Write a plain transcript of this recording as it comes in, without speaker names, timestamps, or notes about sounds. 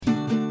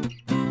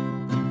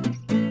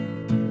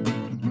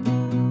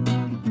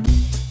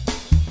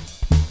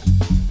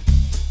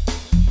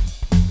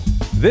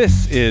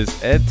This is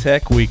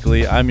EdTech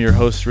Weekly. I'm your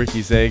host,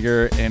 Ricky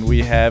Zager, and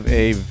we have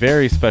a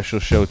very special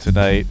show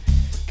tonight.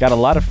 Got a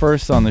lot of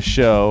firsts on the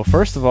show.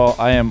 First of all,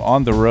 I am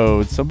on the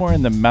road somewhere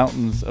in the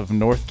mountains of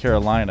North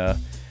Carolina,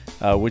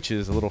 which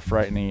is a little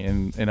frightening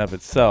in and of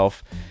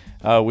itself.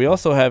 We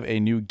also have a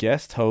new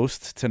guest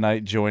host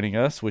tonight joining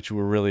us, which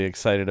we're really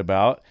excited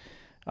about.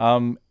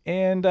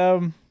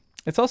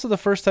 It's also the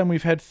first time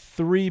we've had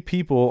three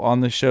people on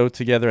the show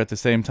together at the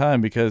same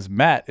time because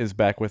Matt is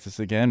back with us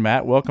again.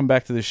 Matt, welcome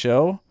back to the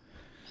show.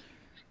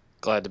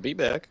 Glad to be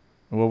back.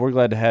 Well, we're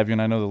glad to have you,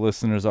 and I know the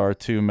listeners are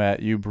too, Matt.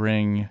 You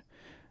bring,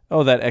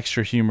 that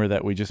extra humor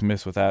that we just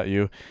miss without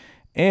you.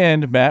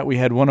 And, Matt, we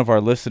had one of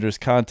our listeners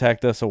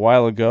contact us a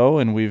while ago,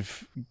 and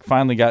we've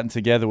finally gotten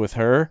together with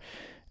her.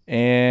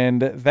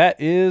 And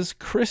that is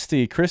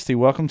Christy. Christy,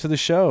 welcome to the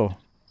show.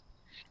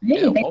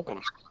 Hey,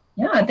 Welcome.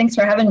 Yeah, thanks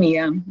for having me.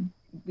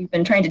 We've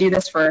been trying to do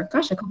this for, a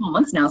couple of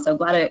months now, so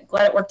glad it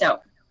worked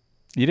out.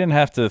 You didn't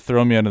have to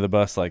throw me under the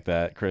bus like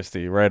that,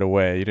 Christy, right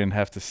away. You didn't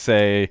have to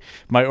say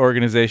my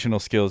organizational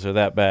skills are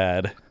that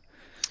bad.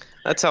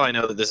 That's how I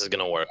know that this is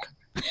going to work.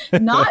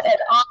 Not at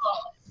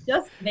all.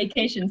 Just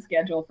vacation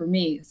schedule for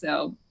me,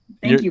 so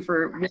thank you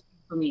for wishing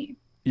for me.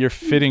 You're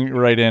fitting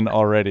right in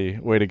already.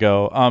 Way to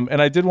go.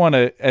 And I did want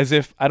to, as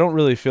if I don't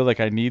really feel like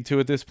I need to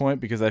at this point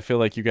because I feel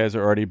like you guys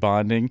are already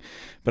bonding,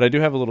 but I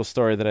do have a little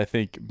story that I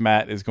think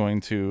Matt is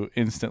going to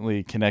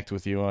instantly connect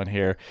with you on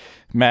here.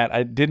 Matt,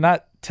 I did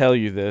not tell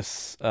you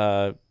this.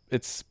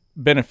 It's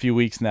been a few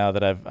weeks now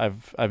that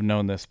I've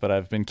known this, but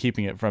I've been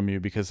keeping it from you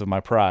because of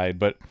my pride.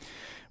 But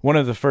one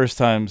of the first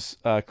times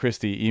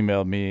Christy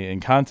emailed me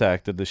and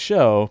contacted the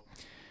show,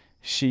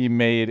 she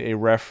made a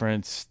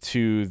reference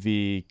to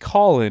the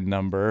call-in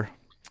number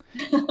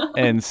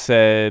and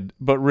said,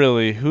 but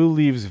really, who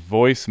leaves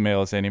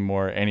voicemails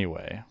anymore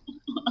anyway?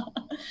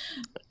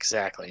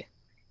 Exactly.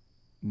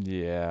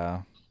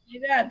 Yeah.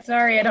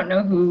 Sorry, I don't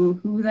know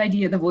whose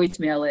idea the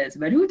voicemail is,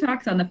 but who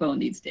talks on the phone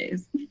these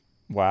days?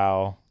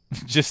 Wow.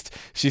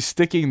 She's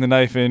sticking the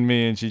knife in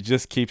me and she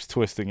just keeps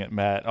twisting it,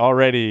 Matt.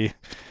 Already,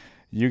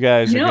 you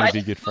guys are going to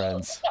be good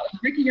friends.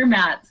 Ricky or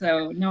Matt,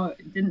 so no,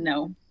 didn't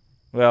know.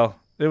 Well,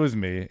 it was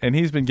me, and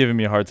he's been giving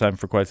me a hard time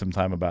for quite some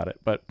time about it.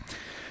 But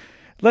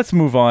let's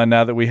move on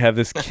now that we have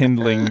this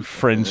kindling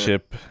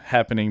friendship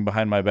happening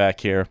behind my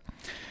back here.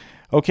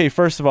 Okay,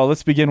 first of all,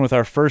 let's begin with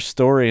our first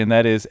story, and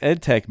that is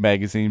EdTech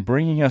Magazine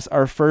bringing us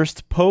our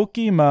first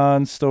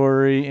Pokemon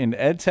story in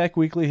EdTech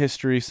Weekly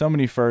history. So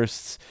many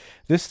firsts.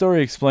 This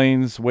story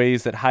explains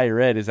ways that higher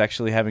ed is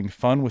actually having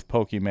fun with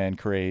Pokemon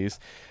craze.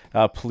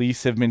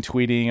 Police have been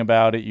tweeting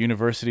about it.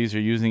 Universities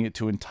are using it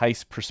to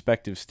entice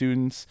prospective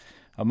students,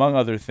 among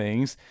other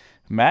things.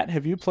 Matt,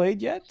 have you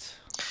played yet?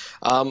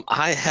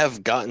 I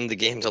have gotten the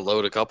game to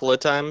load a couple of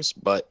times,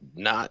 but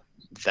not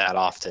that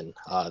often.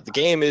 The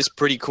game is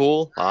pretty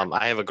cool.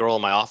 I have a girl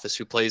in my office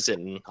who plays it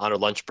and on her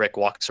lunch break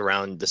walks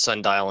around the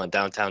sundial in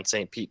downtown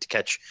St. Pete to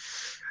catch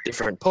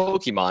different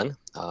Pokemon.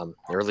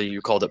 Earlier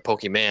you called it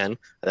Pokemon.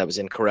 That was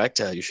incorrect.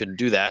 You shouldn't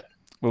do that.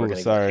 Oh,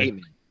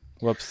 sorry.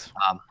 Whoops.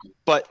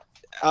 But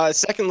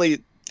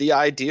secondly, the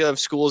idea of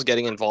schools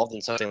getting involved in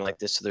something like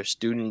this so their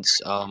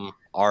students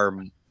are,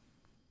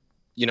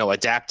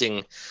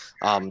 adapting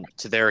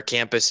to their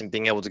campus and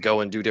being able to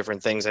go and do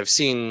different things. I've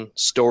seen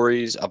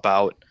stories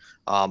about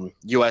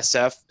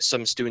USF.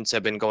 Some students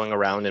have been going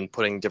around and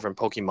putting different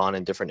Pokemon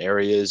in different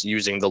areas,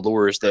 using the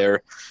lures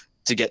there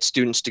to get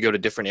students to go to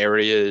different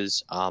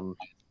areas.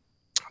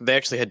 They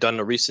actually had done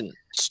a recent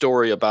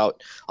story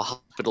about a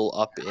hospital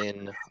up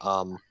in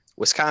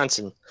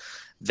Wisconsin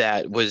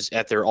that was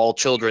at their all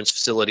children's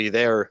facility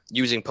there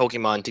using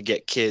Pokemon to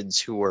get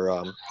kids who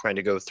were trying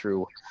to go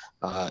through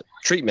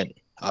treatment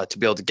to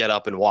be able to get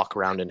up and walk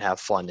around and have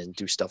fun and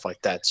do stuff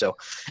like that. So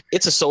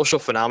it's a social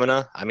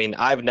phenomena. I mean,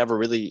 I've never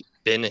really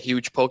been a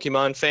huge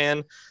Pokemon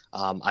fan.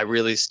 I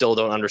really still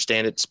don't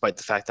understand it, despite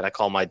the fact that I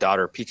call my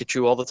daughter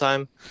Pikachu all the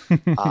time.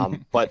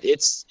 But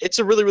it's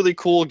a really, really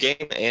cool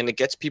game, and it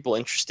gets people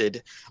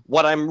interested.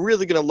 What I'm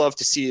really going to love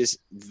to see is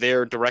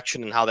their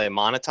direction and how they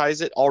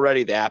monetize it.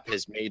 Already, the app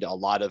has made a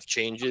lot of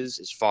changes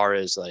as far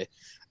as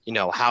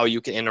how you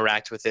can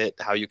interact with it,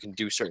 how you can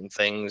do certain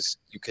things.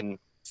 You can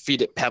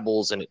feed it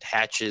pebbles and it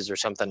hatches or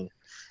something.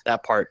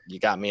 That part you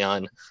got me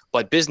on.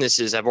 But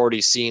businesses, I've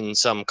already seen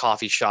some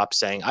coffee shops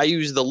saying, I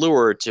use the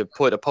lure to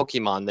put a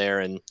Pokemon there,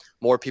 and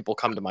more people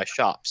come to my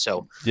shop.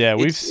 So yeah,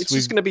 it's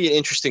just going to be an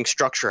interesting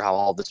structure how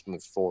all this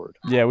moves forward.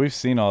 Yeah, we've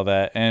seen all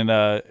that, and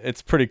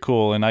it's pretty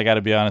cool. And I got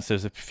to be honest,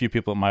 there's a few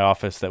people in my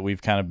office that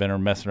we've kind of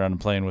been messing around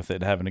and playing with it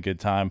and having a good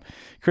time.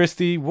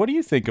 Christy, what do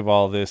you think of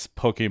all this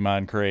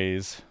Pokemon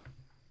craze?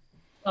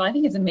 Well, I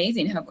think it's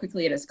amazing how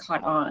quickly it has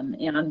caught on.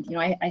 And,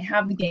 I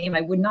have the game.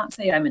 I would not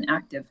say I'm an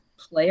active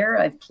player.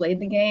 I've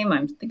played the game.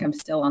 I think I'm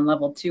still on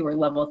level 2 or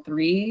level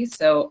 3.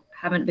 So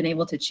haven't been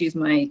able to choose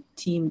my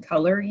team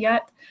color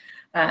yet.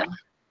 But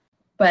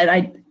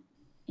I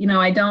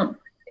don't,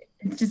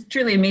 it's just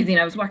truly amazing.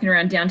 I was walking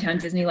around downtown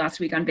Disney last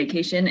week on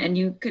vacation, and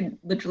you could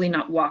literally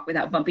not walk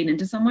without bumping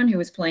into someone who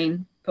was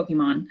playing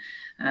Pokemon.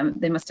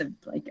 They must have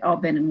all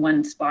been in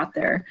one spot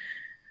there.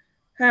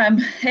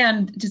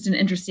 And just an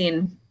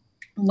interesting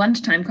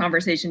lunchtime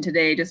conversation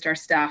today, just our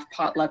staff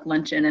potluck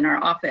luncheon in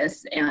our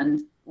office.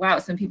 And wow,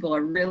 some people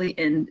are really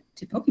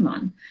into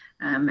Pokemon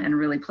and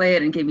really play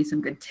it, and gave me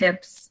some good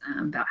tips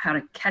about how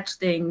to catch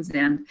things,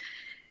 and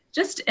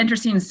just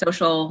interesting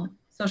social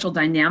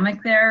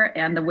dynamic there.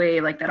 And the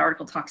way, like that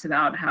article talks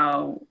about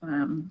how,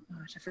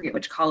 I forget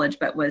which college,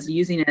 but was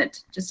using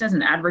it just as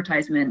an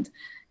advertisement,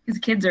 because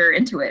kids are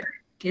into it,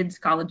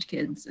 college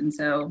kids. And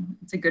so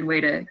it's a good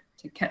way to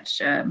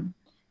catch,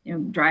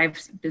 drive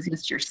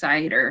business to your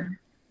site, or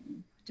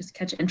just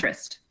catch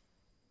interest.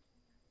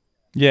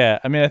 Yeah,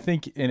 I mean, I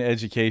think in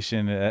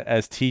education,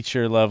 as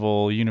teacher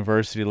level,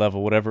 university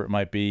level, whatever it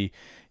might be,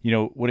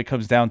 when it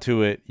comes down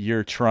to it,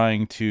 you're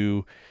trying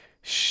to,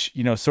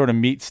 sort of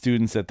meet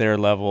students at their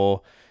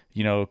level,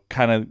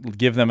 kind of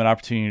give them an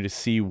opportunity to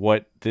see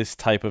what this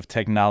type of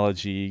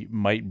technology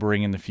might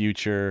bring in the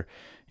future.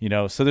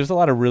 So there's a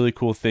lot of really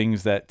cool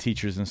things that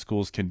teachers and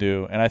schools can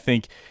do. And I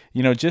think,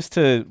 just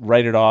to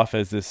write it off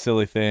as this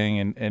silly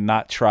thing and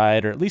not try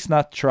it, or at least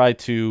not try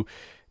to,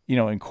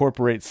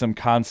 incorporate some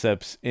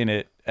concepts in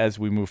it as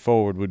we move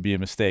forward, would be a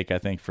mistake, I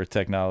think, for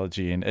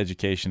technology and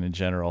education in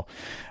general.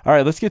 All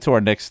right, let's get to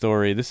our next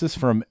story. This is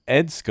from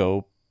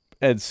EdScoop,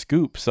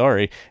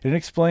 and it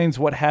explains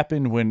what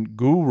happened when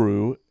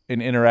Guru, an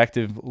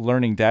interactive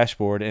learning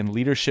dashboard, and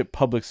Leadership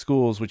Public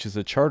Schools, which is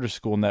a charter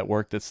school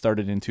network that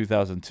started in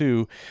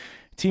 2002,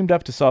 teamed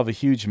up to solve a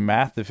huge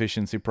math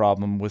efficiency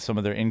problem with some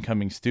of their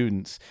incoming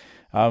students.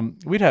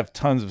 We'd have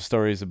tons of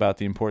stories about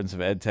the importance of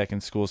EdTech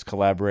and schools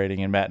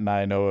collaborating, and Matt and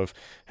I know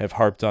have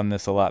harped on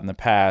this a lot in the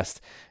past.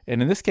 And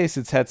in this case,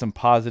 it's had some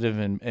positive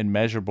and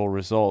measurable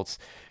results.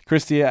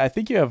 Christy, I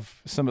think you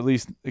have some at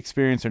least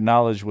experience or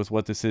knowledge with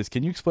what this is.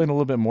 Can you explain a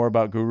little bit more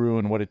about Guru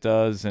and what it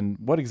does, and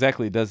what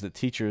exactly it does that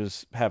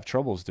teachers have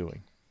troubles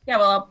doing? Yeah,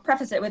 well, I'll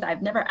preface it with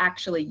I've never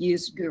actually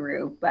used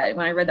Guru, but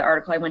when I read the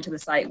article, I went to the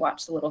site,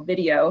 watched a little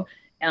video,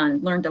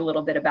 and learned a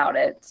little bit about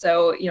it.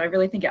 So, I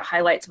really think it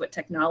highlights what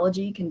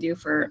technology can do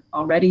for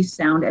already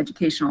sound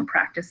educational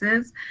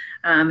practices.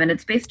 And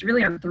it's based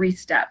really on 3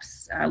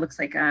 steps. Looks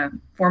like a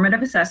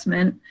formative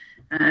assessment,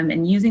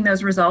 and using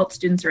those results,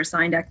 students are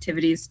assigned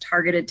activities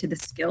targeted to the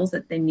skills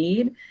that they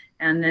need.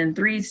 And then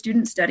 3,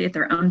 students study at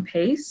their own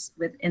pace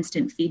with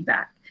instant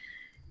feedback.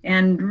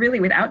 And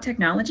really, without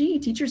technology,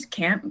 teachers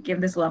can't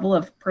give this level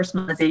of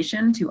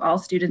personalization to all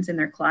students in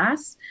their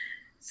class.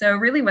 So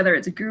really, whether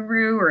it's a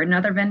Guru or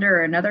another vendor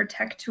or another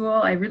tech tool,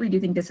 I really do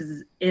think this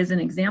is an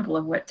example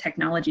of what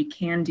technology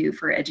can do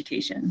for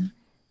education.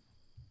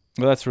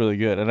 Well, that's really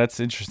good. And that's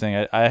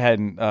interesting. I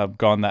hadn't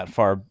gone that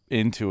far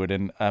into it.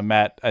 And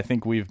Matt, I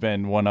think we've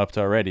been one-upped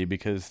already,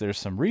 because there's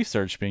some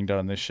research being done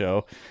on this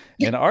show,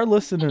 and our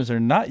listeners are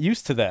not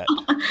used to that.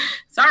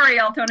 Sorry,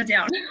 I'll tone it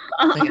down.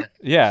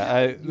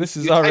 This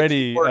is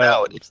already...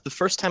 out. It's the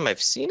first time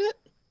I've seen it.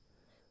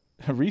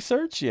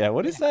 Research? Yeah,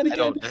 what is that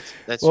again?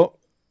 That's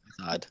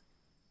odd.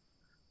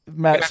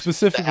 Matt,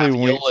 specifically...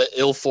 when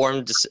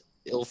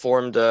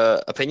ill-formed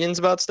opinions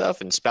about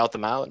stuff and spout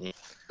them out.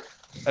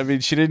 I mean,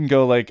 she didn't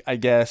go like, I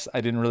guess,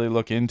 I didn't really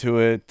look into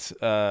it,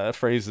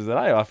 phrases that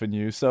I often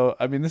use. So,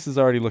 I mean, this is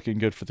already looking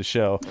good for the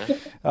show.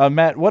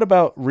 Matt, what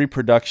about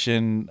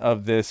reproduction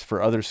of this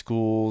for other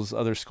schools,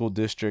 other school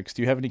districts?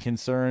 Do you have any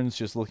concerns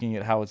just looking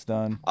at how it's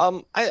done?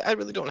 I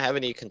really don't have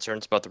any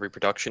concerns about the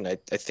reproduction. I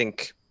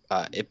think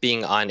it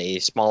being on a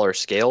smaller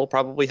scale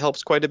probably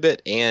helps quite a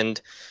bit.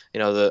 And,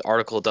 the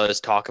article does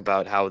talk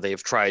about how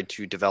they've tried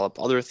to develop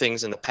other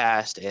things in the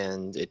past,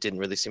 and it didn't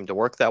really seem to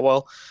work that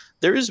well.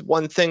 There is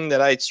one thing that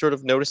I sort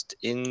of noticed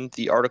in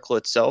the article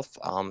itself.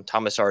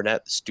 Thomas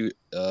Arnett,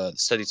 the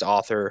study's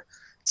author,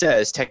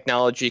 says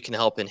technology can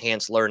help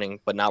enhance learning,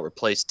 but not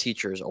replace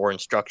teachers or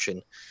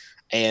instruction.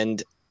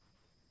 And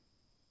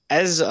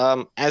as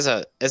an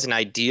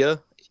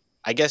idea,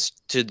 I guess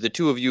to the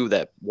two of you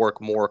that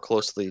work more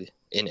closely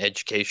in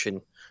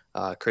education,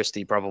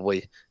 Christy,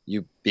 probably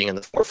you being in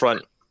the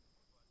forefront,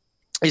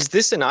 is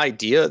this an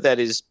idea that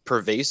is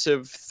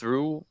pervasive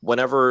through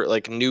whenever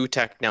like new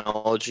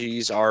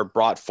technologies are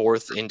brought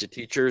forth into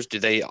teachers? Do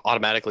they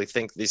automatically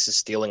think this is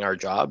stealing our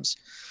jobs?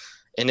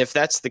 And if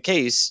that's the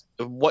case,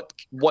 what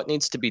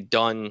needs to be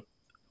done?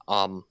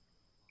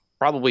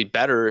 Probably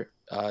better,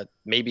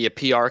 maybe a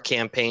PR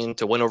campaign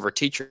to win over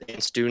teachers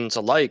and students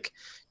alike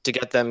to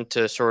get them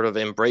to sort of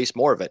embrace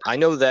more of it. I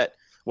know that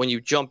when you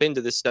jump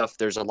into this stuff,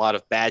 there's a lot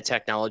of bad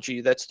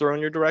technology that's thrown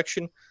your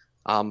direction.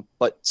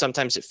 But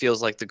sometimes it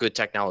feels like the good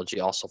technology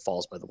also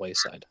falls by the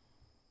wayside.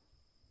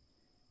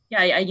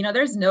 Yeah,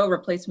 there's no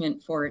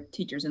replacement for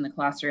teachers in the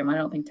classroom. I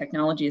don't think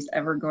technology is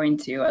ever going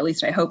to, at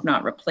least I hope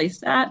not, replace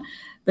that.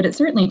 But it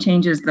certainly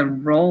changes the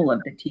role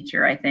of the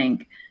teacher, I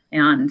think.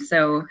 And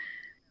so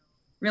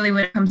really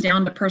when it comes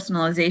down to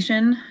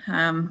personalization,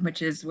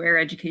 which is where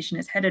education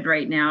is headed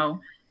right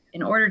now,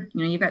 in order,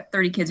 you've got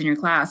 30 kids in your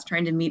class,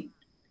 trying to meet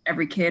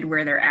every kid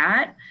where they're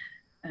at.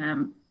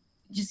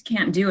 Just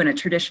can't do in a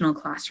traditional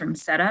classroom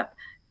setup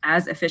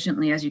as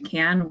efficiently as you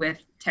can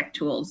with tech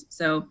tools.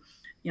 So,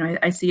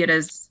 I see it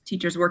as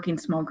teachers working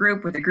small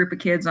group with a group of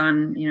kids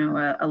on,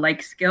 a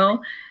like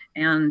skill.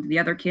 and the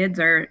other kids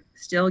are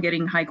still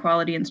getting high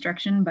quality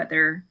instruction, but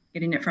they're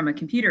getting it from a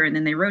computer, and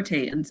then they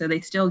rotate. And so they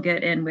still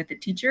get in with the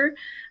teacher.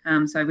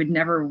 So I would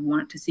never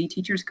want to see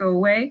teachers go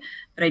away,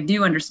 but I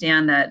do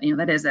understand that,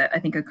 that is I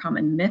think a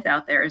common myth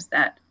out there is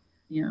that,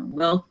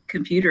 will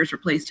computers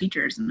replace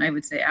teachers? And I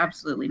would say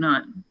absolutely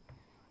not.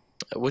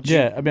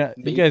 I mean,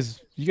 you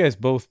guys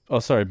both, oh,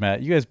 sorry,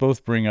 Matt, you guys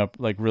both bring up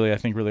like really, I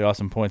think really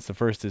awesome points. The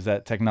first is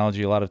that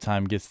technology a lot of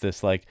time gets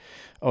this like,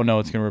 oh no,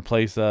 it's going to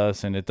replace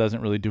us, and it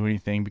doesn't really do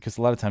anything, because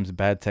a lot of times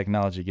bad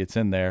technology gets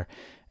in there.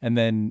 And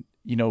then,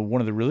 one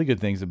of the really good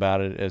things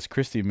about it, as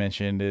Christy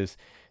mentioned, is,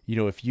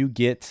 if you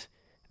get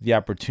the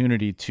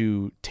opportunity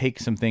to take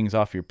some things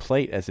off your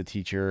plate as a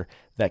teacher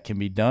that can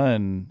be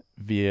done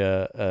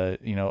via a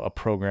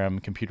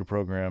computer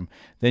program,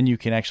 then you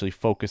can actually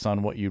focus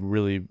on what you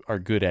really are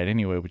good at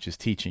anyway, which is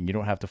teaching. You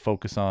don't have to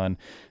focus on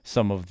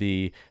some of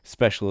the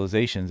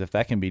specializations. If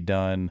that can be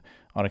done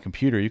on a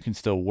computer, you can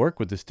still work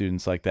with the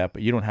students like that,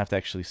 but you don't have to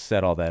actually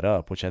set all that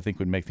up, which I think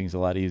would make things a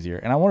lot easier.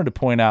 And I wanted to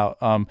point out,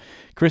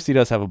 Christy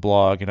does have a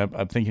blog, and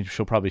I'm thinking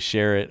she'll probably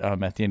share it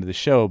at the end of the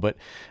show, but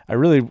I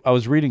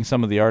was reading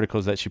some of the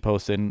articles that she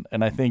posted,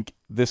 and I think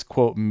this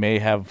quote may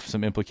have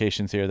some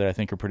implications here that I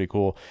think are pretty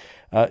cool.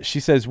 She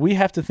says, "We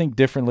have to think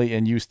differently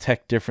and use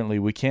tech differently.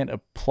 We can't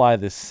apply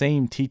the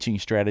same teaching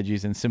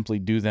strategies and simply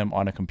do them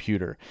on a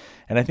computer."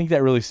 And I think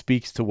that really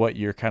speaks to what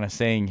you're kind of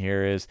saying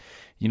here is,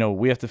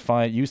 we have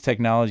to use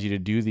technology to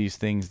do these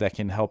things that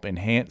can help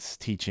enhance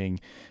teaching,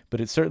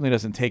 but it certainly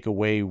doesn't take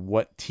away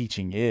what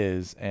teaching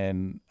is.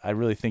 And I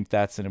really think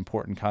that's an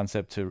important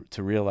concept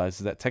to realize,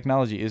 is that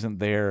technology isn't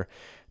there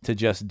to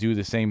just do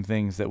the same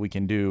things that we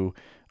can do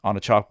on a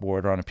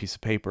chalkboard or on a piece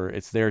of paper.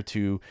 It's there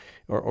to,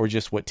 or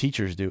just what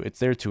teachers do. It's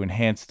there to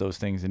enhance those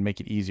things and make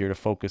it easier to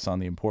focus on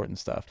the important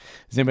stuff.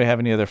 Does anybody have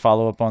any other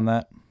follow-up on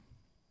that?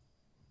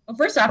 Well,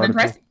 first off,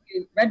 impressive.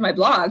 You read my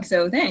blog,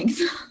 so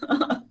thanks.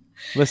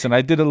 Listen,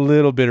 I did a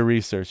little bit of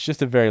research,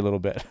 just a very little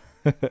bit.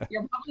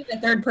 You're probably the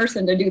third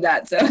person to do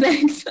that, so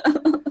thanks.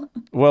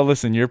 Well,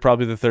 listen, you're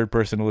probably the third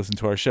person to listen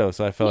to our show,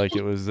 so I felt like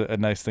it was a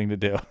nice thing to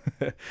do.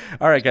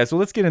 All right, guys, well,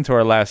 let's get into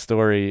our last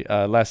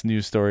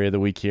news story of the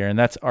week here, and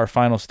that's our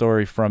final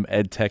story from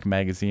EdTech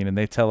Magazine, and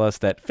they tell us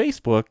that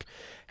Facebook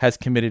has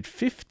committed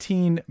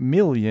 15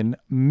 million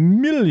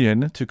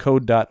to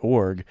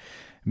code.org.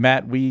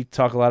 Matt, we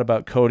talk a lot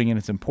about coding and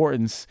its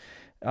importance.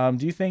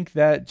 Do you think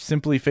that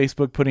simply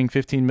Facebook putting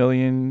 15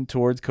 million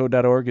towards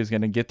code.org is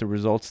going to get the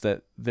results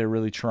that they're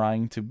really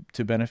trying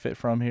to benefit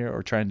from here,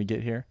 or trying to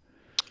get here?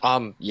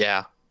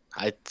 Yeah,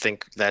 I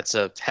think that's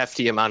a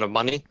hefty amount of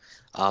money.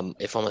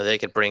 If only they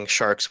could bring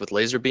sharks with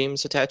laser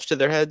beams attached to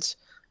their heads,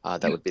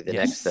 that would be the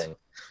next thing.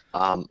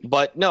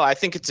 But no, I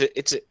think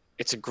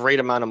it's a great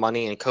amount of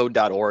money, and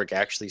code.org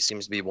actually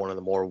seems to be one of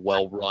the more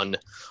well-run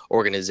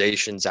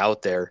organizations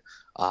out there.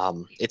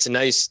 It's a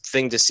nice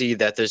thing to see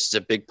that there's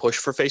a big push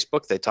for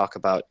Facebook. They talk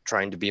about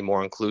trying to be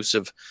more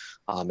inclusive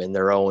in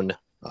their own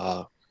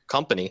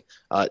company.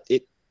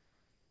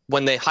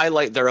 When they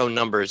highlight their own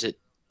numbers, it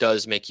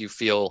does make you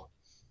feel,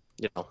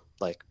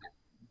 like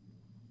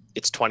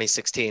it's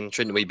 2016.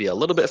 Shouldn't we be a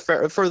little bit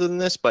further than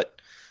this?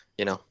 But,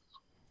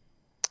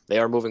 they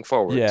are moving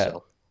forward. Yeah.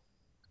 So.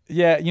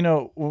 Yeah,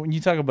 when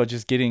you talk about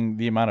just getting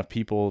the amount of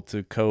people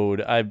to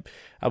code, I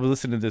was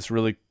listening to this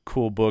really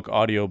cool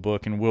audio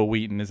book, and Will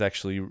Wheaton is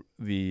actually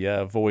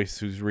the voice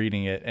who's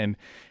reading it, and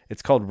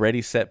it's called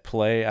Ready, Set,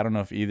 Play. I don't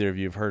know if either of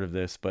you have heard of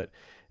this, but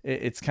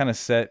it's kind of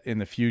set in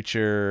the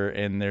future,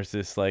 and there's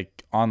this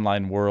like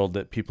online world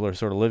that people are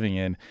sort of living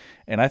in.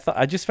 And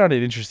I just found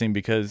it interesting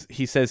because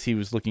he says he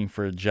was looking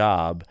for a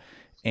job,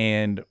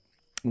 and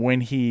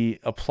when he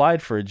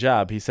applied for a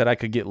job, he said I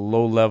could get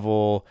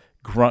low-level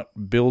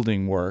grunt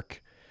building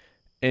work,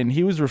 and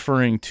he was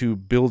referring to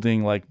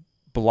building like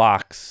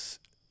blocks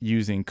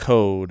using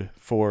code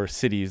for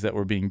cities that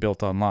were being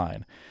built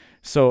online.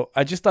 So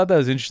I just thought that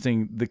was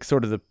interesting.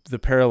 The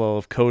parallel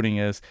of coding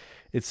is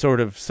it's sort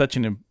of such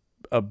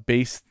a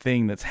base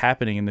thing that's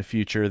happening in the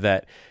future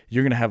that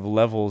you're going to have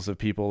levels of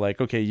people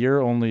like, okay,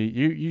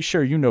 you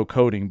sure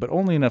coding, but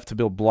only enough to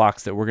build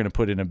blocks that we're going to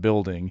put in a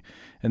building.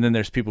 And then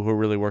there's people who are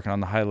really working on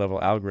the high level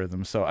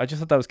algorithms. So I just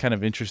thought that was kind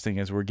of interesting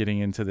as we're getting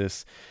into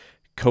this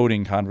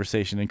coding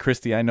conversation. And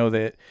Christy, I know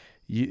that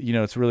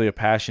it's really a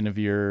passion of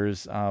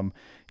yours,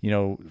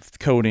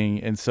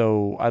 coding. And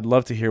so I'd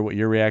love to hear what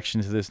your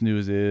reaction to this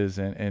news is,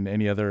 and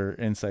any other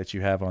insights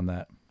you have on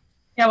that.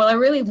 Yeah, well, I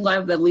really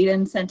love the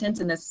lead-in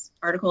sentence in this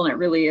article, and it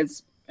really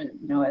is,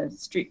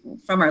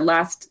 from our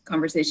last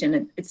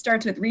conversation. It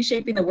starts with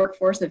reshaping the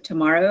workforce of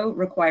tomorrow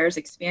requires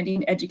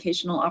expanding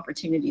educational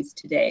opportunities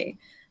today.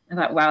 I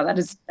thought, wow, that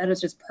is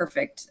just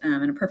perfect,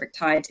 and a perfect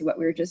tie to what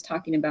we were just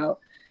talking about.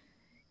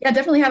 Yeah,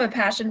 definitely have a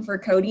passion for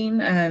coding.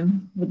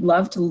 Would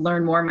love to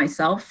learn more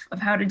myself of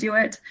how to do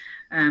it.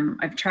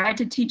 I've tried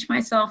to teach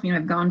myself.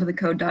 I've gone to the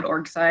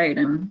code.org site,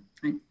 and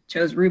I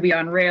chose Ruby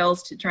on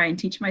Rails to try and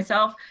teach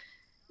myself.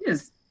 It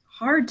is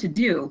hard to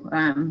do,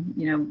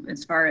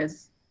 as far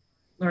as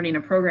learning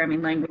a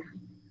programming language.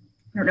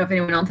 I don't know if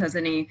anyone else has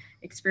any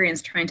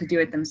experience trying to do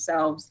it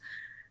themselves.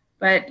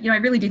 But, I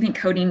really do think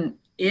coding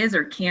is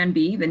or can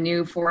be the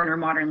new foreign or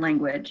modern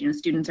language.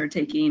 Students are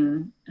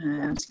taking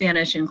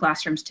Spanish in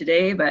classrooms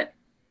today, but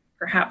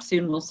perhaps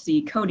soon we'll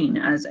see coding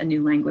as a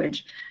new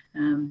language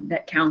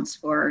that counts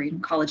for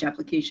college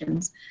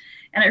applications.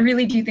 And I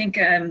really do think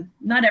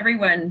not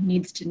everyone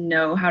needs to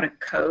know how to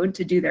code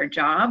to do their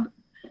job,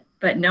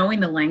 but knowing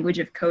the language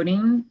of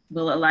coding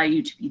will allow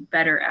you to be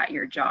better at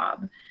your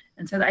job.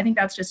 And so I think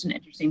that's just an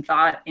interesting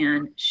thought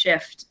and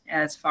shift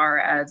as far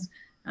as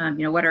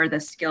what are the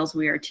skills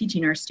we are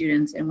teaching our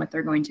students and what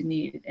they're going to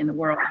need in the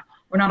world.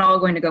 We're not all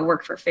going to go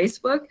work for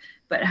Facebook,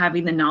 but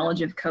having the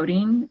knowledge of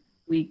coding,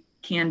 we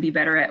can be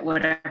better at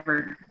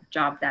whatever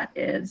job that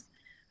is.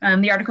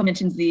 The article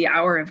mentions the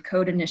Hour of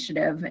Code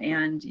initiative,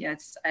 and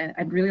yes,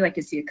 I'd really like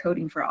to see a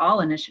Coding for All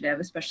initiative,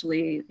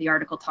 especially the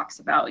article talks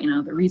about,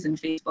 the reason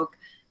Facebook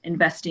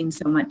investing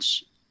so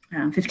much,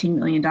 $15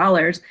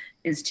 million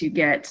is to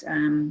get,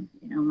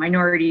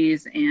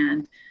 minorities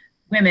and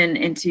women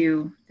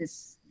into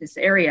this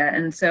area.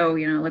 And so,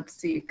 let's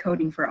see a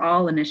Coding for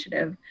All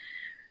initiative.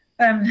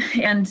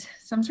 And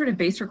some sort of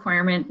base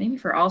requirement, maybe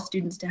for all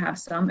students to have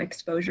some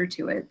exposure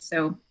to it.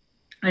 So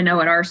I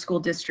know at our school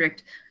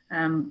district,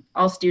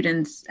 all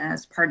students,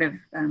 as part of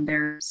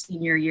their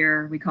senior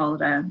year, we call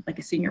it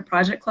a senior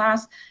project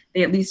class,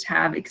 they at least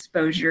have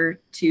exposure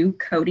to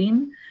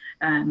coding.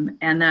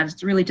 And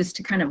that's really just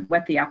to kind of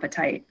whet the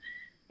appetite.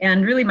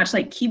 And really much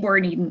like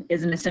keyboarding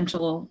is an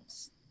essential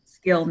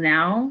skill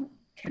now,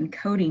 can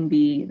coding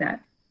be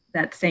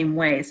that same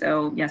way?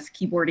 So yes,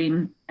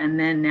 keyboarding, and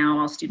then now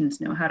all students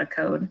know how to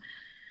code.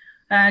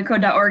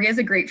 Code.org is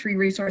a great free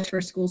resource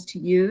for schools to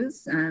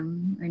use.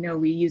 I know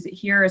we use it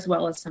here as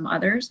well as some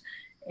others.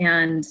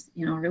 And,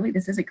 really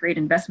this is a great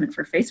investment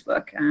for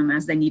Facebook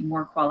as they need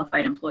more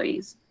qualified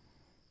employees.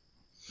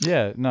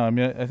 Yeah, no, I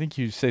mean, I think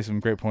you say some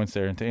great points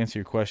there. And to answer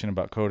your question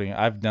about coding,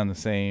 I've done the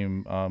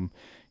same,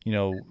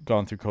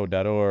 gone through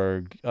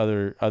code.org,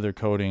 other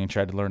coding and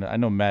tried to learn it. I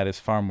know Matt is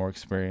far more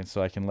experienced,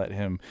 so I can let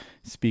him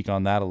speak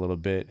on that a little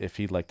bit if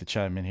he'd like to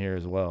chime in here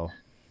as well.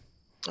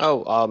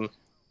 Oh,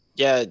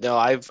 yeah, no,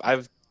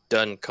 I've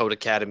done Code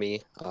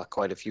Academy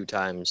quite a few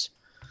times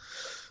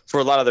for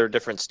a lot of their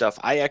different stuff.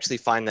 I actually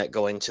find that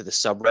going to the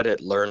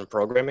subreddit Learn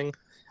Programming,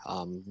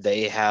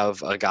 they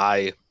have a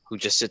guy who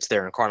just sits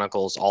there and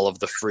chronicles all of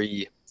the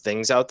free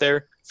things out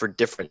there for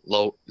different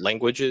low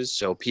languages.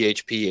 So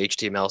PHP,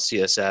 HTML,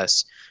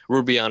 CSS,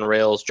 Ruby on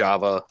Rails,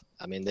 Java.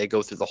 I mean, they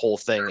go through the whole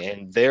thing,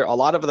 and a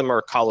lot of them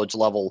are college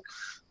level,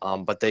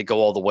 but they go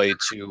all the way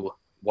to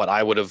what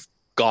I would have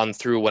gone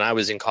through when I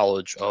was in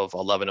college of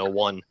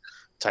 1101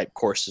 type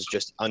courses,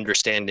 just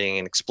understanding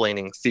and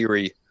explaining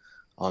theory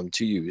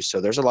to use.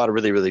 So there's a lot of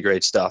really, really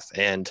great stuff.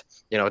 And,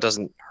 it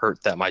doesn't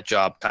hurt that my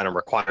job kind of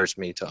requires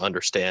me to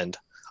understand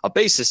a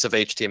basis of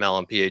HTML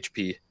and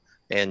PHP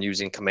and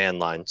using command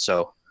line.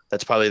 So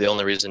that's probably the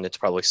only reason it's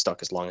probably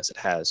stuck as long as it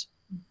has.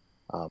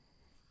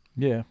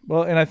 Yeah.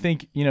 Well, and I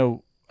think,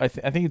 I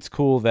think it's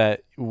cool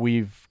that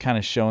we've kind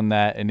of shown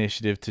that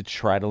initiative to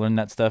try to learn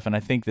that stuff. And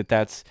I think that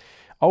that's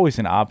always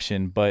an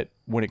option. But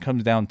when it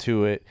comes down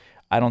to it,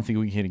 I don't think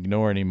we can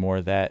ignore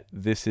anymore that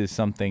this is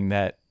something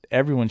that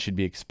everyone should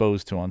be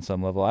exposed to on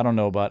some level. I don't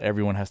know about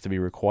everyone has to be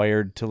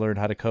required to learn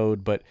how to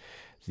code, but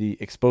the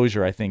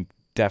exposure, I think,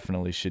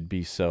 definitely should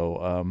be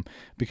so,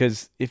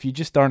 because if you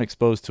just aren't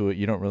exposed to it,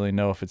 you don't really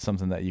know if it's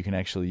something that you can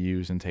actually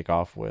use and take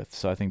off with.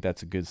 So I think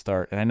that's a good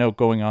start. And I know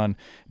going on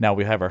now,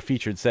 we have our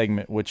featured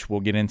segment, which we'll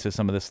get into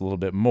some of this a little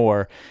bit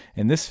more.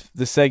 And this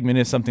segment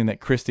is something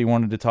that Christy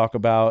wanted to talk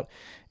about.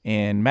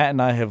 And Matt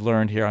and I have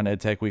learned here on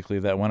EdTech Weekly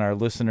that when our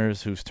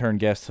listeners who've turned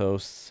guest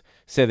hosts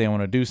say they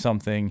want to do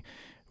something,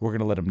 we're going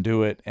to let them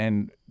do it.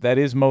 And that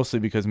is mostly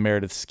because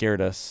Meredith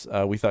scared us.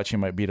 We thought she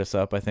might beat us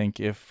up, I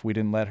think, if we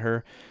didn't let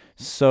her.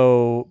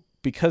 So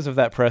because of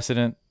that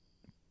precedent,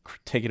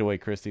 take it away,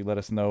 Christy. Let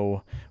us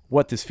know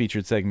what this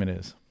featured segment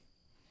is.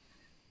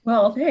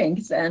 Well,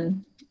 thanks.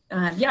 And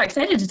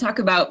excited to talk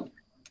about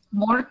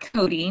more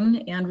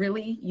coding and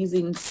really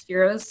using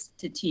Spheros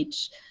to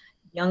teach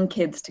young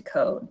kids to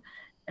code.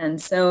 And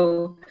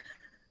so,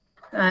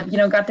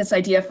 got this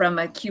idea from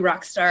a Q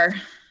Rockstar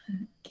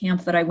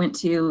camp that I went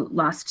to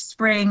last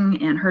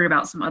spring and heard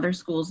about some other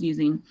schools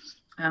using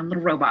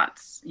little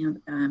robots.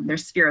 They're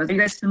Spheros. Are you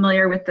guys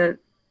familiar with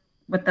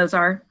what those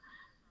are?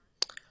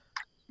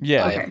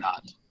 Yeah. I am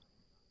not.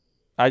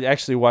 I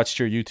actually watched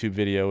your YouTube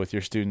video with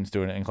your students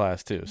doing it in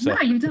class too. So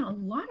yeah, you've done a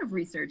lot of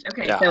research.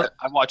 Okay. Yeah, so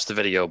I watched the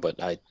video, but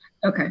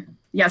Okay.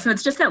 Yeah, so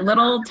it's just that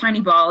little tiny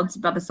ball. It's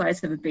about the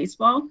size of a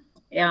baseball,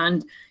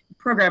 and you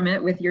program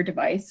it with your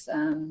device.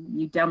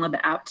 You download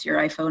the app to your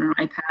iPhone or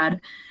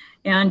iPad,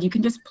 and you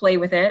can just play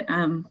with it.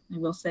 I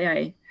will say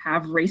I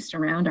have raced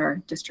around our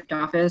district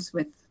office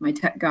with my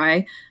tech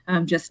guy,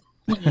 just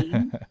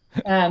playing.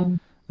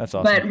 That's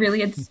awesome. But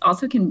really, it's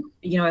also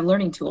a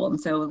learning tool. And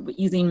so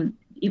using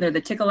either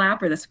the Tickle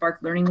app or the Spark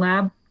Learning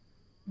Lab,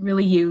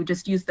 really you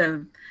just use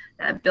the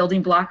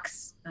building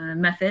blocks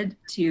method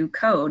to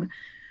code.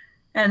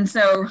 And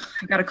so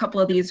I got a couple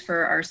of these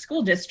for our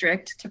school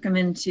district, took them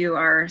into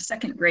our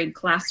second grade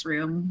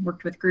classroom,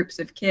 worked with groups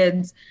of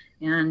kids.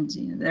 And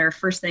their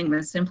first thing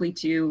was simply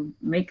to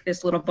make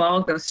this little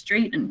ball go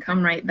straight and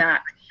come right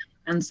back.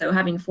 And so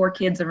having 4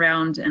 kids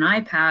around an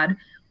iPad,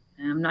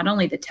 not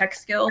only the tech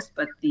skills,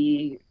 but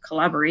the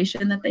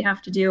collaboration that they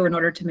have to do in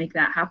order to make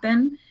that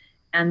happen.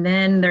 And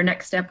then their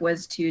next step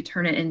was to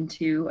turn it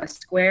into a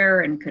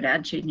square and could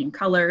add changing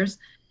colors.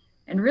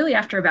 And really,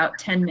 after about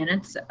 10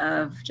 minutes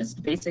of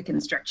just basic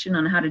instruction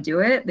on how to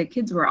do it, the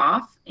kids were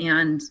off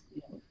and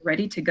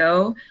ready to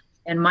go.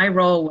 And my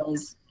role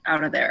was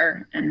out of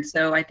there. And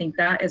so I think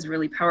that is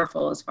really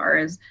powerful as far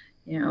as,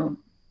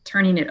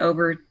 turning it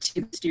over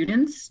to the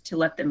students to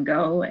let them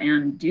go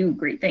and do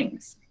great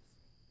things.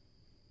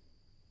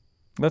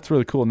 That's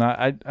really cool.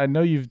 Now, I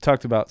know you've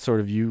talked about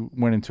sort of you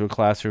went into a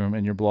classroom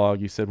in your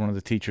blog. You said one of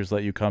the teachers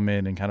let you come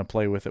in and kind of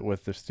play with it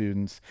with the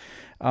students.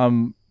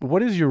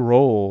 What is your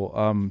role?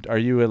 Are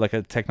you like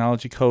a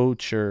technology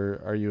coach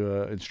or are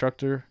you an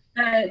instructor?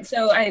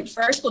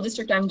 For our school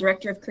district, I'm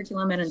director of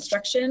curriculum and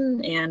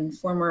instruction and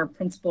former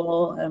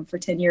principal for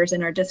 10 years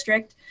in our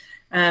district,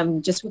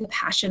 just with a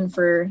passion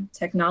for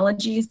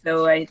technology.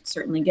 So I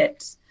certainly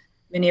get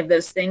many of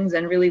those things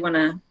and really want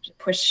to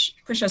push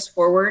us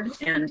forward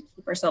and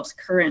keep ourselves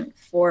current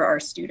for our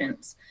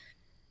students.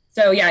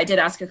 So yeah, I did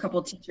ask a couple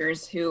of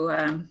teachers who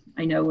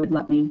I know would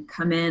let me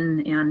come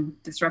in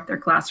and disrupt their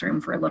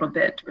classroom for a little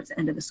bit towards the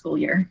end of the school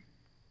year.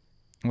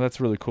 Well,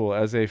 that's really cool.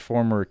 As a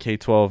former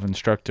K-12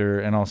 instructor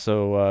and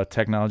also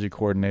technology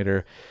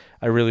coordinator,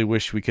 I really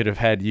wish we could have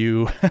had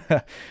you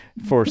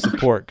for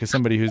support, because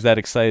somebody who's that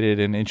excited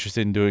and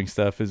interested in doing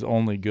stuff is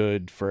only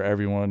good for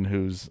everyone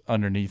who's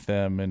underneath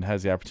them and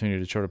has the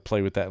opportunity to try to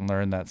play with that and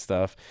learn that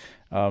stuff.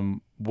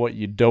 What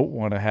you don't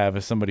want to have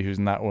is somebody who's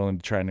not willing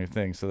to try new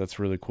things. So that's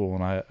really cool,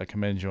 and I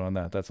commend you on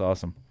that. That's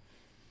awesome.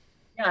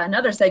 Yeah,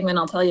 another segment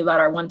I'll tell you about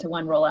our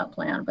one-to-one rollout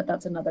plan, but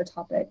that's another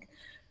topic.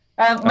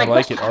 I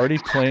like it. Already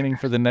planning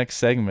for the next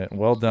segment.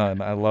 Well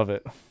done. I love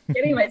it.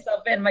 Getting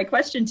myself in. My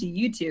question to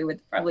you two,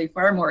 with probably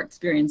far more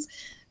experience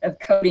of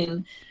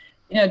coding,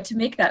 to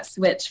make that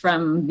switch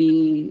from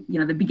the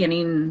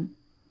beginning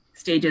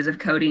stages of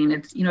coding,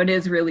 it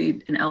is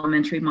really an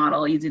elementary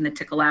model using the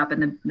Tickle app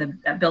and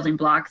the building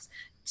blocks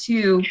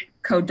to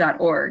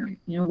code.org.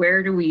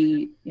 Where do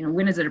we,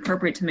 when is it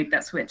appropriate to make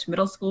that switch?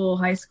 Middle school,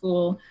 high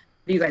school? What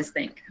do you guys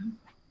think?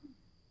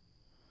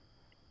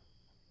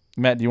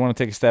 Matt, do you want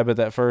to take a stab at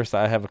that first?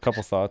 I have a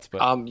couple thoughts,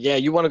 but yeah,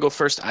 you want to go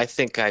first? I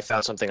think I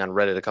found something on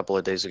Reddit a couple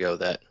of days ago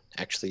that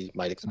actually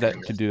might explain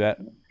that could do that.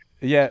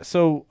 Yeah,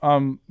 so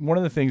one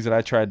of the things that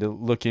I tried to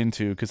look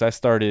into, because I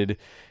started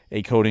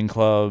a coding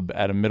club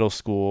at a middle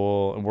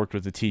school and worked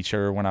with a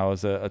teacher when I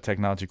was a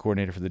technology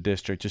coordinator for the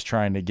district, just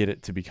trying to get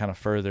it to be kind of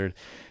furthered.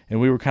 And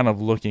we were kind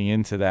of looking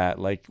into that,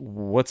 like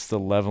what's the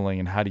leveling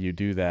and how do you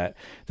do that?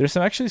 There's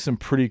actually some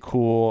pretty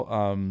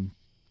cool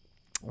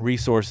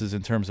resources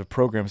in terms of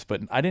programs, but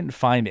I didn't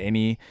find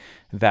any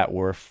that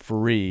were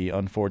free,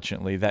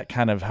 unfortunately, that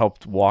kind of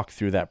helped walk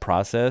through that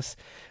process.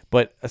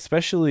 But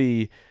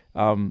especially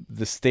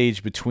the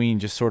stage between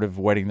just sort of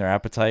whetting their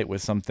appetite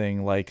with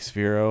something like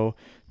Sphero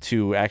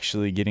to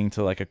actually getting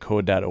to like a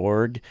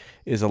code.org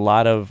is a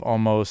lot of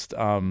almost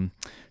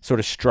sort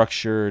of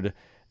structured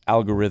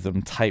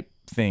algorithm type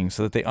things,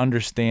 so that they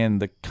understand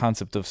the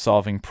concept of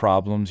solving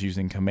problems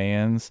using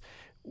commands.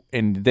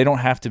 And they don't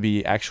have to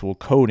be actual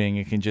coding.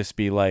 It can just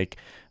be like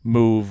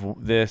move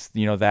this,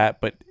 that,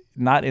 but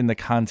not in the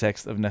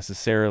context of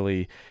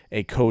necessarily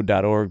a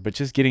code.org, but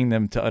just getting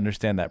them to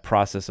understand that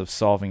process of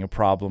solving a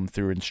problem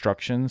through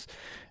instructions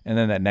and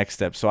then that next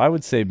step. So I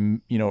would say,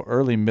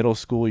 early middle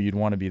school, you'd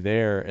want to be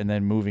there, and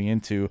then moving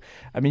into,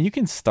 you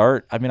can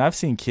start, I've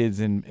seen kids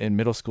in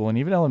middle school and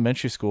even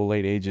elementary school,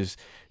 late ages,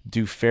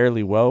 do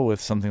fairly well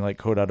with something like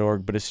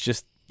code.org, but it's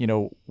just,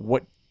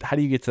 how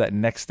do you get to that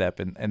next step?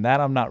 And that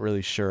I'm not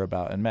really sure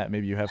about. And Matt,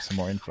 maybe you have some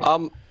more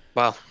info.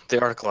 Well, the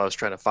article I was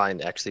trying to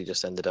find actually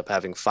just ended up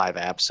having 5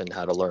 apps and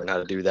how to learn how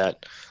to do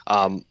that.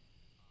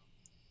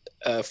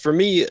 For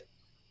me,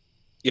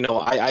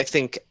 I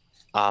think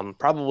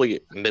probably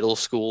middle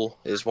school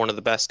is one of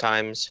the best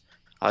times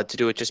to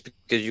do it, just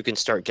because you can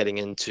start getting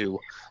into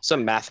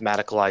some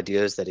mathematical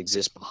ideas that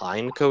exist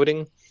behind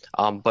coding.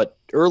 But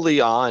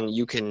early on,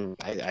 you can,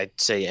 I'd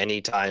say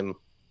anytime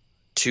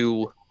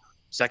to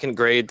second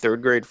grade,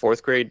 third grade,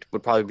 fourth grade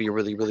would probably be a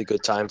really, really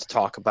good time to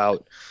talk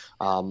about,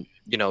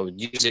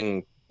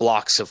 using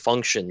blocks of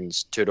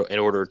functions in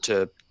order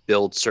to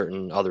build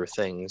certain other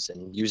things,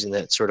 and using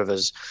that sort of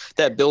as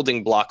that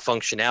building block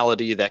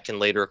functionality that can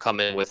later come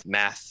in with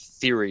math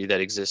theory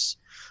that exists,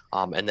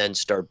 and then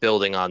start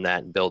building on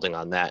that and building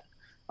on that.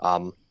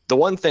 The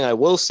one thing I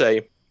will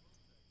say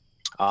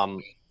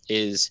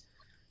is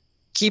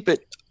keep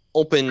it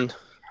open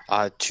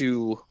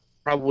to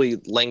probably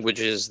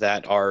languages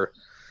that are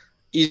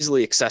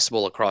easily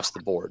accessible across the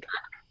board.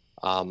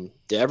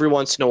 Every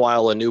once in a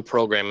while, a new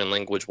programming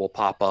language will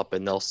pop up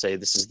and they'll say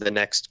this is the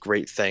next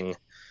great thing.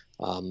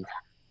 And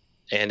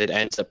it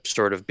ends up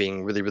sort of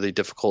being really, really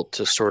difficult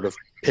to sort of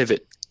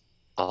pivot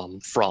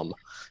from.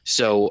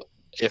 So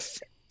if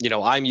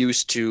I'm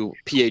used to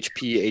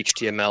PHP,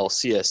 HTML,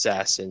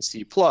 CSS, and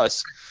C+,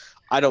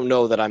 I don't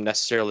know that I'm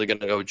necessarily going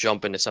to go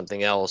jump into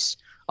something else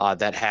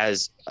that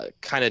has a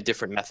kind of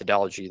different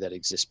methodology that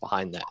exists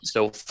behind that.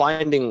 So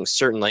finding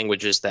certain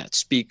languages that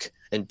speak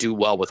and do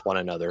well with one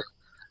another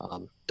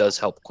does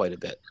help quite a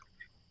bit.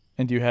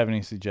 And do you have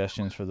any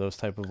suggestions for those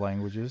type of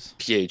languages?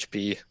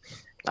 PHP.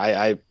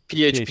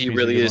 PHP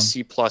really is.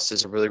 C+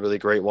 is a really, really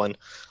great one.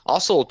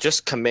 Also,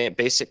 just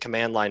basic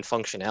command line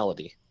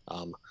functionality.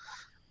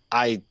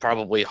 I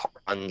probably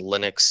run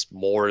Linux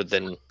more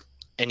than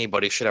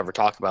anybody should ever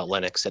talk about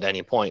Linux at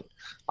any point.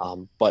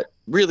 But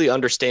really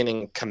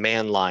understanding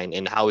command line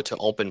and how to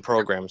open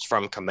programs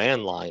from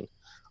command line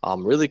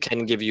really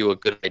can give you a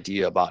good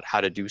idea about how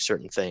to do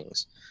certain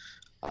things.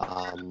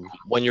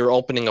 When you're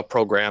opening a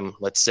program,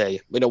 let's say,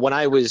 when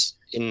I was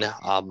in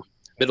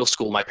middle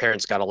school, my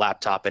parents got a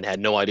laptop and had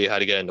no idea how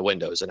to get into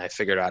Windows, and I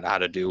figured out how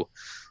to do,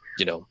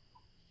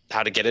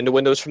 how to get into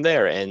Windows from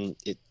there. And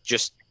it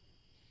just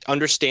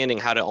understanding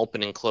how to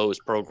open and close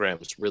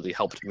programs really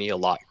helped me a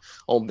lot.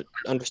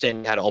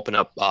 Understanding how to open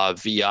up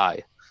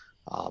VI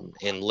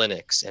in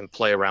Linux and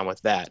play around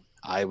with that.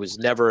 I was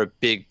never a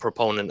big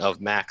proponent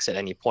of Macs at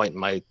any point in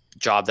my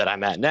job that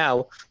I'm at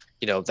now.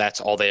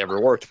 That's all they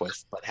ever worked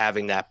with. But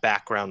having that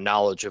background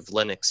knowledge of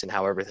Linux and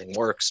how everything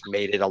works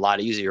made it a lot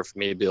easier for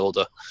me to be able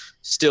to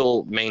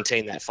still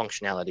maintain that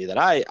functionality that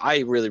I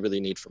really, really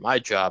need for my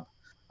job,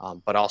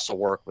 but also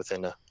work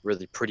within a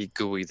really pretty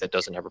GUI that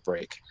doesn't ever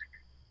break.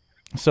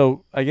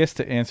 So I guess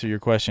to answer your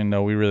question,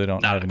 no, we really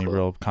don't have any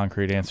real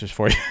concrete answers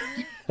for you.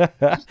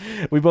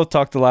 We both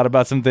talked a lot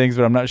about some things,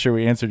 but I'm not sure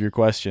we answered your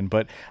question.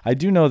 But I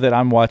do know that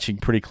I'm watching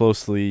pretty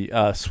closely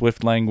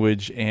Swift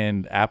Language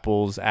and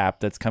Apple's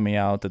app that's coming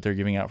out that they're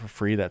giving out for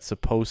free that's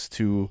supposed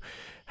to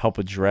help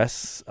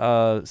address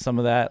some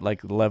of that,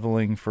 like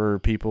leveling for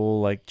people,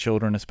 like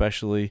children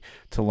especially,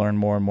 to learn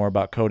more and more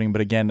about coding.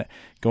 But again,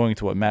 going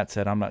to what Matt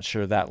said, I'm not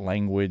sure that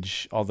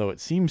language, although it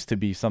seems to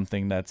be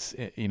something that's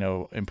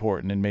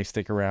important and may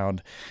stick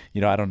around,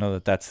 I don't know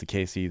that that's the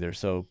case either.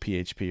 So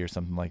PHP or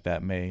something like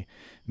that may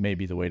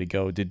be the way to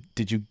go.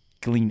 Did you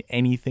glean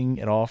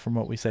anything at all from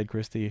what we said,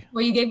 Christy?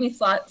 Well, you gave me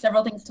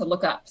several things to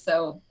look up,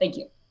 so thank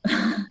you.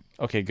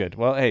 Okay, good.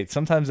 Well, hey,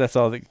 sometimes that's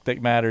all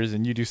that matters,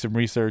 and you do some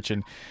research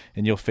and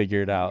you'll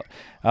figure it out.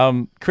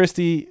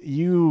 Christy,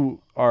 you're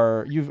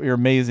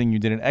amazing. You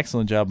did an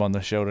excellent job on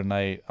the show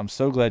tonight. I'm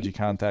so glad you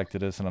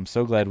contacted us, and I'm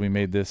so glad we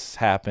made this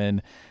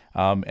happen.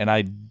 And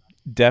I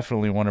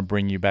definitely want to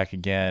bring you back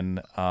again,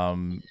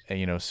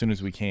 as soon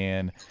as we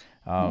can.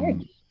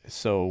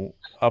 So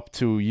up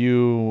to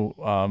you.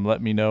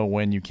 Let me know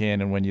when you can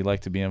and when you'd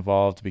like to be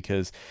involved,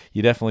 because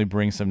you definitely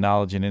bring some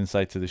knowledge and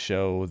insight to the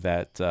show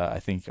that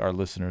I think our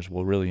listeners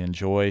will really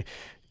enjoy.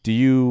 Do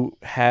you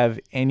have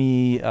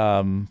any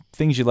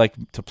things you'd like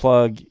to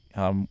plug?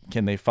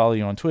 Can they follow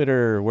you on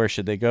Twitter, or where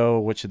should they go?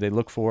 What should they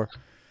look for?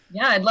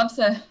 Yeah, I'd love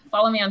to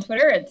follow me on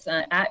Twitter. It's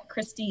at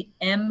Christy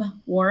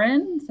M.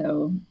 Warren.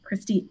 So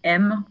Christy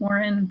M.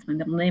 Warren. It's my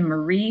middle name,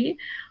 Marie.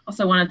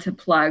 Also wanted to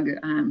plug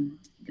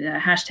the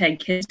hashtag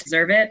Kids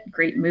Deserve It.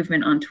 Great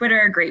movement on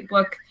Twitter. Great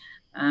book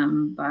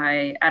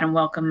by Adam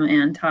Welcome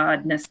and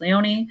Todd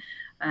Nesleone.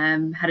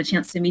 Had a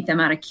chance to meet them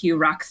at a Q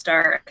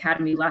Rockstar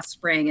Academy last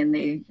spring, and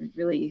they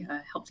really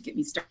helped get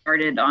me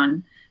started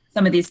on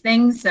some of these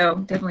things. So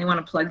definitely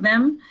want to plug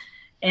them.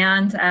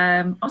 And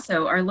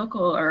also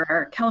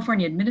our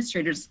California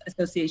Administrators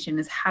Association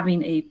is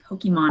having a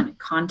Pokemon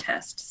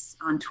contest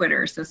on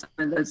Twitter. So some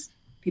of those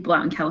people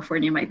out in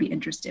California might be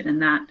interested in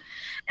that.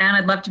 And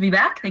I'd love to be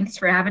back. Thanks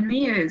for having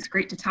me. It was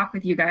great to talk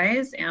with you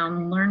guys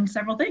and learn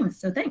several things.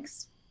 So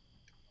thanks.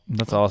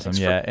 That's awesome.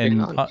 Yeah.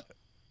 And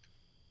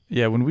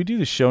when we do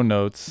the show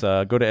notes,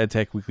 go to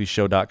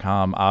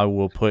edtechweeklyshow.com. I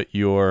will put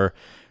your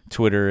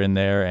Twitter in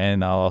there,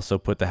 and I'll also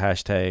put the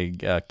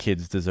hashtag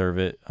Kids Deserve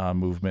It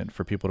movement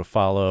for people to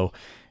follow.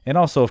 And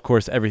also, of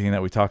course, everything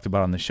that we talked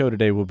about on the show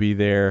today will be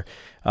there.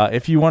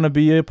 If you want to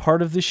be a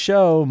part of the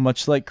show,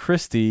 much like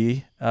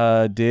Christy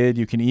did,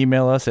 you can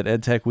email us at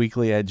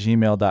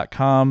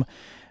edtechweekly@gmail.com.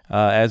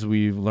 As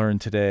we've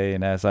learned today,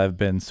 and as I've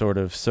been sort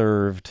of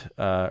served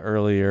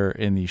earlier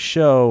in the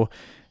show,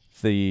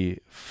 the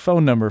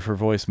phone number for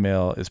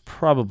voicemail is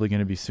probably going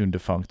to be soon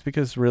defunct,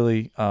 because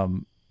really,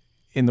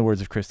 in the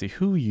words of Christy,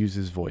 who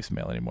uses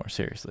voicemail anymore?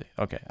 Seriously.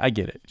 Okay, I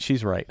get it.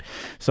 She's right.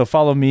 So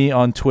follow me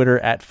on Twitter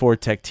at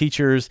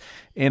 4techteachers,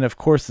 and of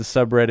course the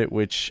subreddit,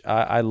 which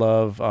I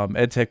love,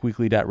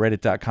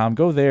 edtechweekly.reddit.com.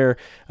 Go there.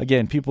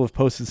 Again, people have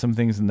posted some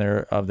things in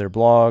their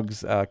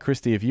blogs.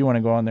 Christy, if you want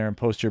to go on there and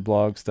post your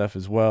blog stuff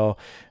as well,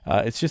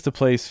 it's just a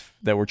place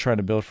that we're trying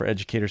to build for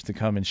educators to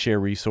come and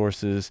share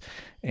resources,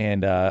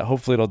 and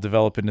hopefully it'll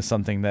develop into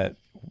something that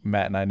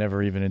Matt and I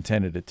never even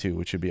intended it to,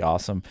 which would be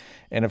awesome.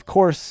 And of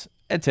course,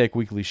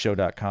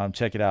 edtechweeklyshow.com.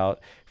 Check it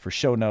out for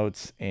show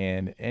notes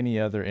and any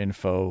other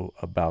info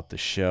about the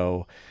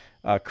show.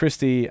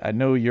 Christy, I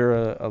know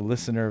you're a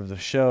listener of the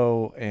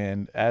show,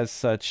 and as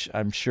such,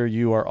 I'm sure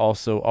you are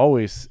also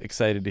always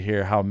excited to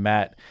hear how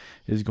Matt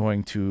is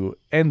going to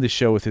end the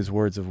show with his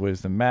words of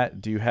wisdom.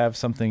 Matt, do you have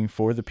something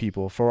for the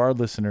people, for our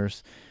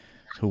listeners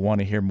who want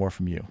to hear more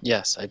from you?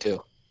 Yes, I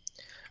do.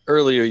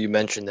 Earlier, you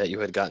mentioned that you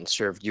had gotten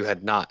served. You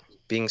had not.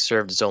 Being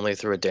served is only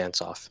through a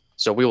dance-off.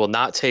 So we will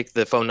not take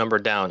the phone number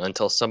down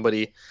until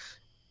somebody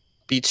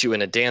beats you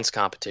in a dance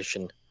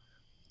competition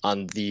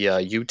on the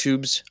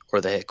YouTubes or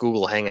the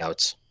Google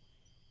Hangouts.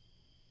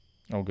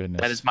 Oh,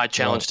 goodness. That is my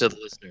challenge to the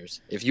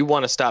listeners. If you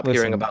want to stop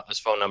hearing about this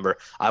phone number,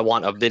 I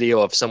want a video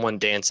of someone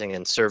dancing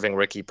and serving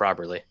Ricky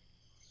properly.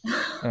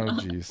 Oh,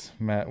 geez,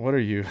 Matt, what are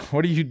you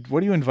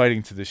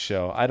inviting to this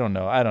show? I don't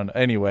know.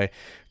 Anyway,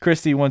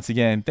 Christy, once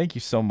again, thank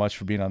you so much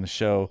for being on the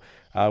show.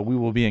 We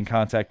will be in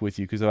contact with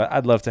you because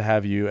I'd love to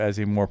have you as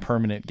a more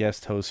permanent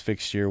guest host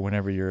fixture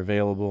whenever you're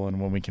available and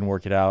when we can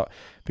work it out,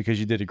 because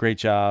you did a great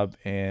job.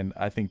 And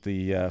I think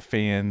the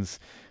fans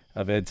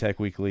of EdTech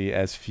Weekly,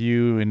 as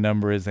few in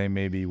number as they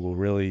may be, will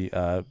really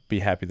be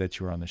happy that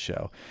you were on the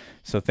show.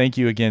 So thank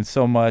you again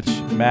so much,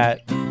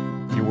 Matt.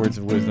 Your words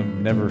of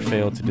wisdom never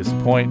fail to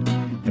disappoint.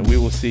 And we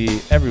will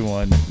see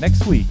everyone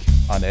next week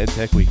on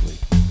EdTech Weekly.